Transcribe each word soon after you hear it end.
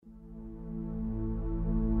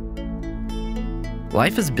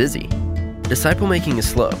Life is busy. Disciple making is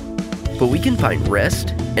slow. But we can find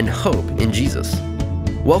rest and hope in Jesus.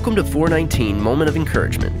 Welcome to 419 Moment of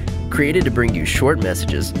Encouragement, created to bring you short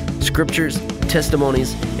messages, scriptures,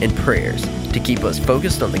 testimonies, and prayers to keep us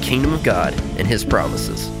focused on the kingdom of God and His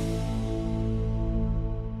promises.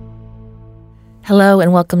 Hello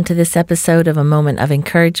and welcome to this episode of A Moment of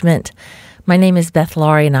Encouragement. My name is Beth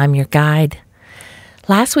Laurie and I'm your guide.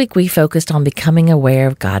 Last week we focused on becoming aware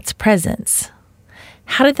of God's presence.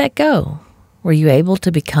 How did that go? Were you able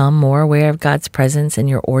to become more aware of God's presence in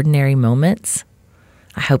your ordinary moments?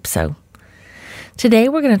 I hope so. Today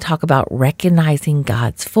we're going to talk about recognizing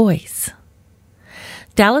God's voice.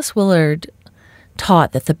 Dallas Willard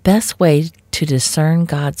taught that the best way to discern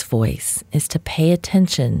God's voice is to pay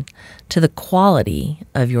attention to the quality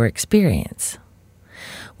of your experience.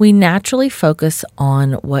 We naturally focus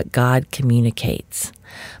on what God communicates,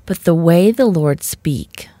 but the way the Lord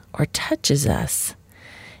speaks or touches us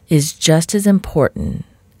is just as important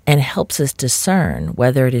and helps us discern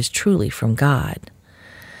whether it is truly from God.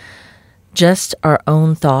 Just our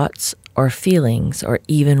own thoughts or feelings or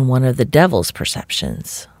even one of the devil's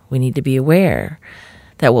perceptions. We need to be aware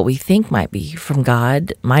that what we think might be from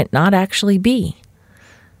God might not actually be.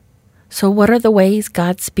 So what are the ways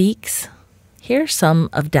God speaks? Here are some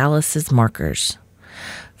of Dallas's markers.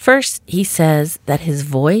 First, he says that his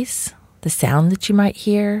voice, the sound that you might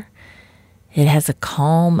hear, it has a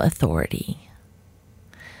calm authority,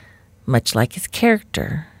 much like his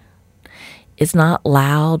character. It's not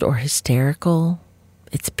loud or hysterical.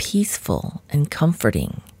 It's peaceful and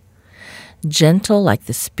comforting, gentle like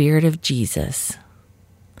the Spirit of Jesus.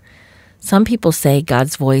 Some people say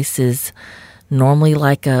God's voice is normally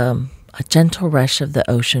like a gentle rush of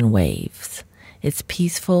the ocean waves. It's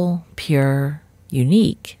peaceful, pure,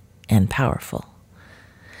 unique, and powerful.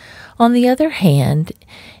 On the other hand,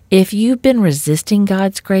 if you've been resisting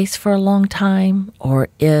God's grace for a long time or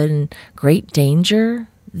in great danger,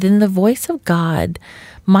 then the voice of God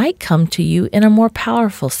might come to you in a more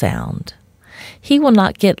powerful sound. He will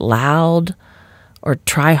not get loud or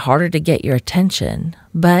try harder to get your attention,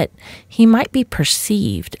 but he might be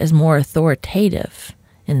perceived as more authoritative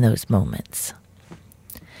in those moments.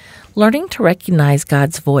 Learning to recognize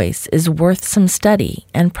God's voice is worth some study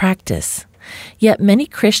and practice, yet many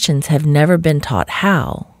Christians have never been taught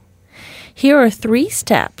how. Here are 3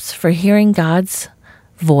 steps for hearing God's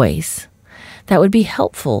voice that would be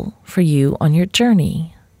helpful for you on your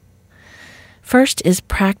journey. First is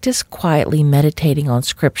practice quietly meditating on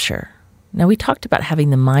Scripture. Now, we talked about having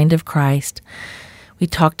the mind of Christ. We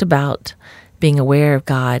talked about being aware of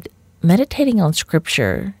God. Meditating on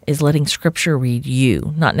Scripture is letting Scripture read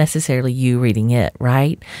you, not necessarily you reading it,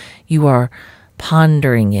 right? You are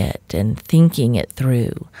pondering it and thinking it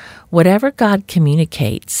through. Whatever God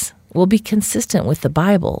communicates will be consistent with the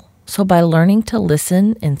Bible. So by learning to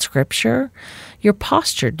listen in Scripture, you're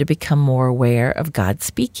postured to become more aware of God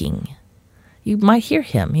speaking. You might hear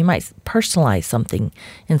Him. He might personalize something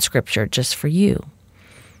in Scripture just for you.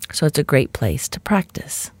 So it's a great place to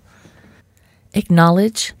practice.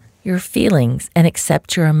 Acknowledge your feelings and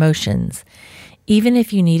accept your emotions, even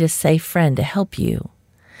if you need a safe friend to help you.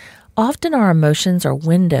 Often our emotions are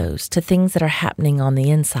windows to things that are happening on the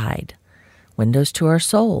inside, windows to our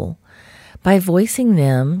soul. By voicing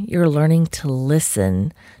them, you're learning to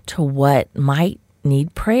listen to what might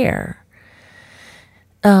need prayer.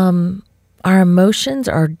 Our emotions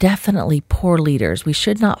are definitely poor leaders. We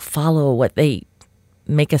should not follow what they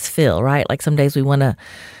make us feel, right? Like some days we want to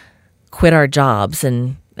quit our jobs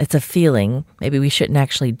and it's a feeling. Maybe we shouldn't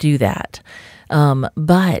actually do that.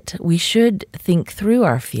 But we should think through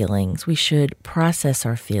our feelings. We should process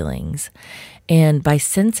our feelings. And by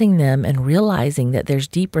sensing them and realizing that there's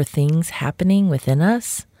deeper things happening within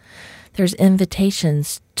us, there's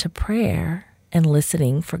invitations to prayer and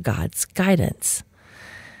listening for God's guidance.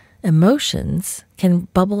 Emotions can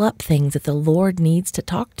bubble up things that the Lord needs to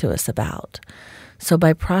talk to us about. So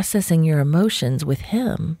by processing your emotions with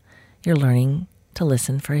Him, you're learning to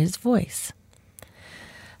listen for His voice.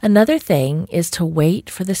 Another thing is to wait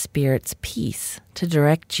for the Spirit's peace to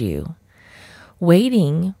direct you.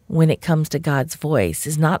 Waiting when it comes to God's voice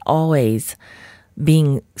is not always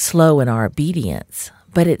being slow in our obedience,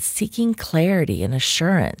 but it's seeking clarity and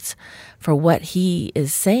assurance for what He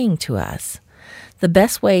is saying to us. The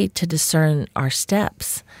best way to discern our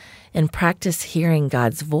steps and practice hearing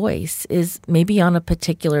God's voice is maybe on a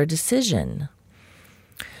particular decision.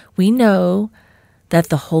 We know that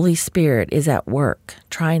the Holy Spirit is at work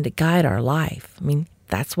trying to guide our life.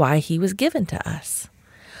 That's why He was given to us.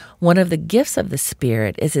 One of the gifts of the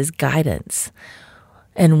Spirit is His guidance,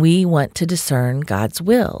 and we want to discern God's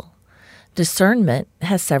will. Discernment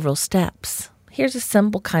has several steps. Here's a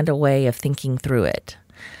simple kind of way of thinking through it.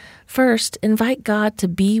 First, invite God to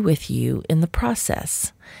be with you in the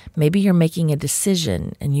process. Maybe you're making a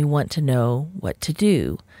decision and you want to know what to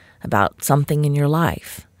do about something in your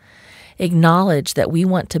life. Acknowledge that we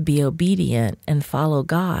want to be obedient and follow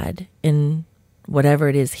God in whatever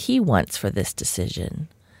it is He wants for this decision.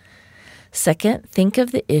 Second, think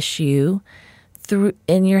of the issue through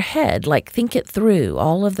in your head, like think it through,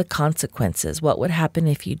 all of the consequences. What would happen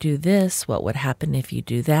if you do this? What would happen if you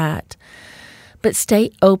do that? But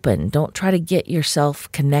stay open. Don't try to get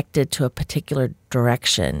yourself connected to a particular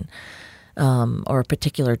direction or a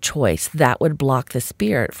particular choice. That would block the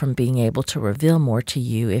Spirit from being able to reveal more to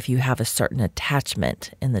you if you have a certain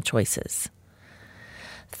attachment in the choices.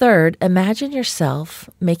 Third, imagine yourself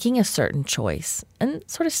making a certain choice and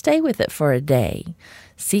sort of stay with it for a day.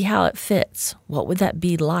 See how it fits. What would that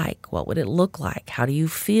be like? What would it look like? How do you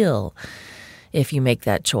feel if you make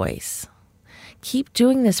that choice? Keep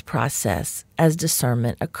doing this process as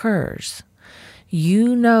discernment occurs.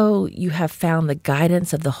 You know you have found the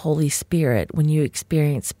guidance of the Holy Spirit when you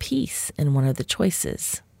experience peace in one of the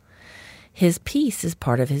choices. His peace is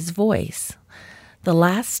part of His voice. The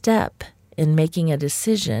last step in making a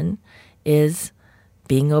decision is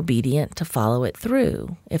being obedient to follow it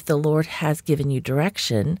through. If the Lord has given you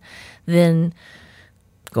direction, then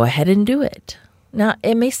go ahead and do it. Now,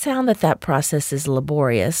 it may sound that process is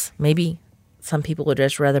laborious. Maybe some people would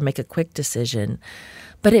just rather make a quick decision,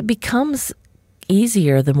 but it becomes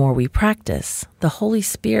easier the more we practice. The Holy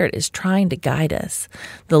Spirit is trying to guide us.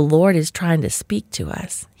 The Lord is trying to speak to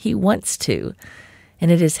us. He wants to,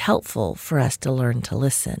 and it is helpful for us to learn to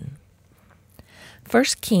listen. 1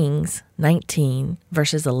 Kings 19,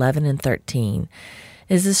 verses 11 and 13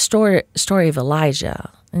 is the story of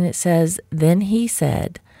Elijah, and it says, "Then he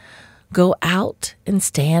said, 'Go out and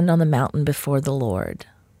stand on the mountain before the Lord.'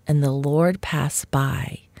 And the Lord passed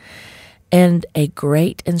by, and a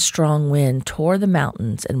great and strong wind tore the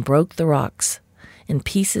mountains and broke the rocks in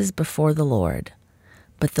pieces before the Lord.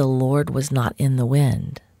 But the Lord was not in the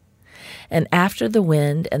wind. And after the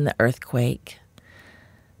wind and the earthquake,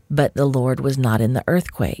 but the Lord was not in the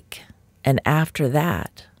earthquake. And after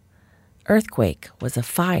that, earthquake was a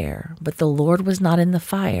fire, but the Lord was not in the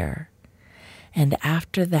fire. And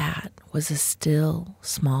after that was a still,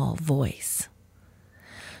 small voice.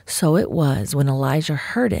 So it was when Elijah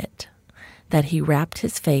heard it that he wrapped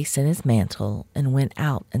his face in his mantle and went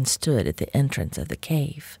out and stood at the entrance of the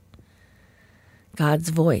cave." God's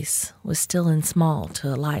voice was still and small to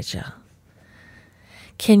Elijah.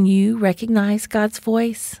 Can you recognize God's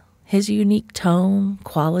voice, His unique tone,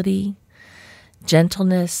 quality,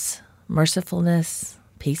 gentleness, mercifulness,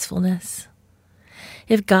 peacefulness?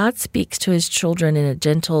 If God speaks to His children in a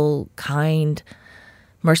gentle, kind,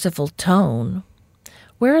 merciful tone,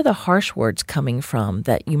 where are the harsh words coming from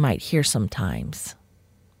that you might hear sometimes?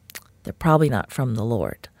 They're probably not from the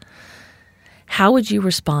Lord. How would you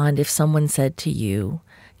respond if someone said to you,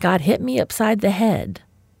 "God hit me upside the head"?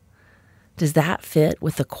 Does that fit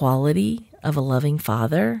with the quality of a loving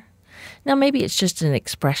Father? Now, maybe it's just an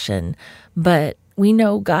expression, but we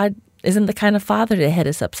know God isn't the kind of Father to hit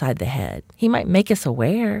us upside the head. He might make us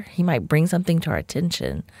aware. He might bring something to our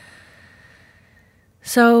attention.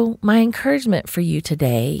 So my encouragement for you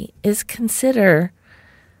today is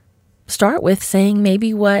start with saying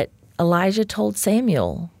maybe what Elijah told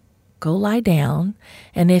Samuel. Go lie down,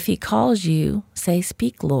 and if he calls you, say,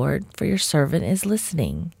 "Speak, Lord, for your servant is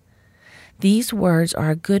listening." These words are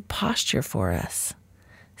a good posture for us.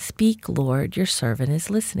 "Speak, Lord, your servant is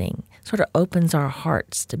listening." Sort of opens our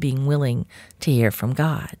hearts to being willing to hear from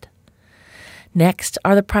God. Next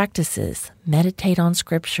are the practices. Meditate on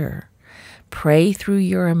Scripture. Pray through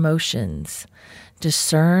your emotions.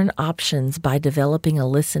 Discern options by developing a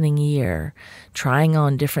listening ear, trying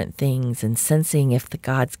on different things and sensing if the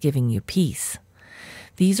God's giving you peace.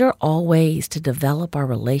 These are all ways to develop our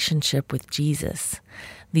relationship with Jesus.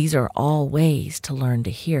 These are all ways to learn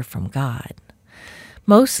to hear from God.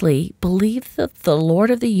 Mostly, believe that the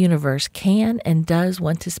Lord of the universe can and does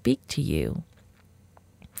want to speak to you.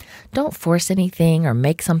 Don't force anything or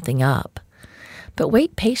make something up, but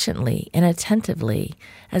wait patiently and attentively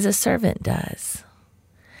as a servant does.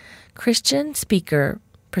 Christian speaker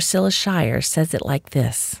Priscilla Shirer says it like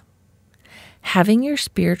this: "Having your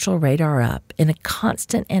spiritual radar up in a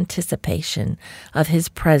constant anticipation of His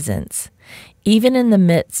presence, even in the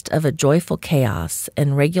midst of a joyful chaos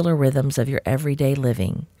and regular rhythms of your everyday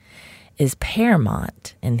living, is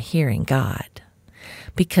paramount in hearing God,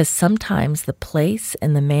 because sometimes the place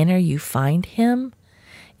and the manner you find Him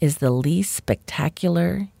is the least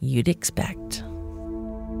spectacular you'd expect."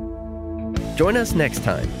 Join us next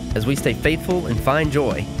time as we stay faithful and find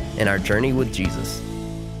joy in our journey with Jesus.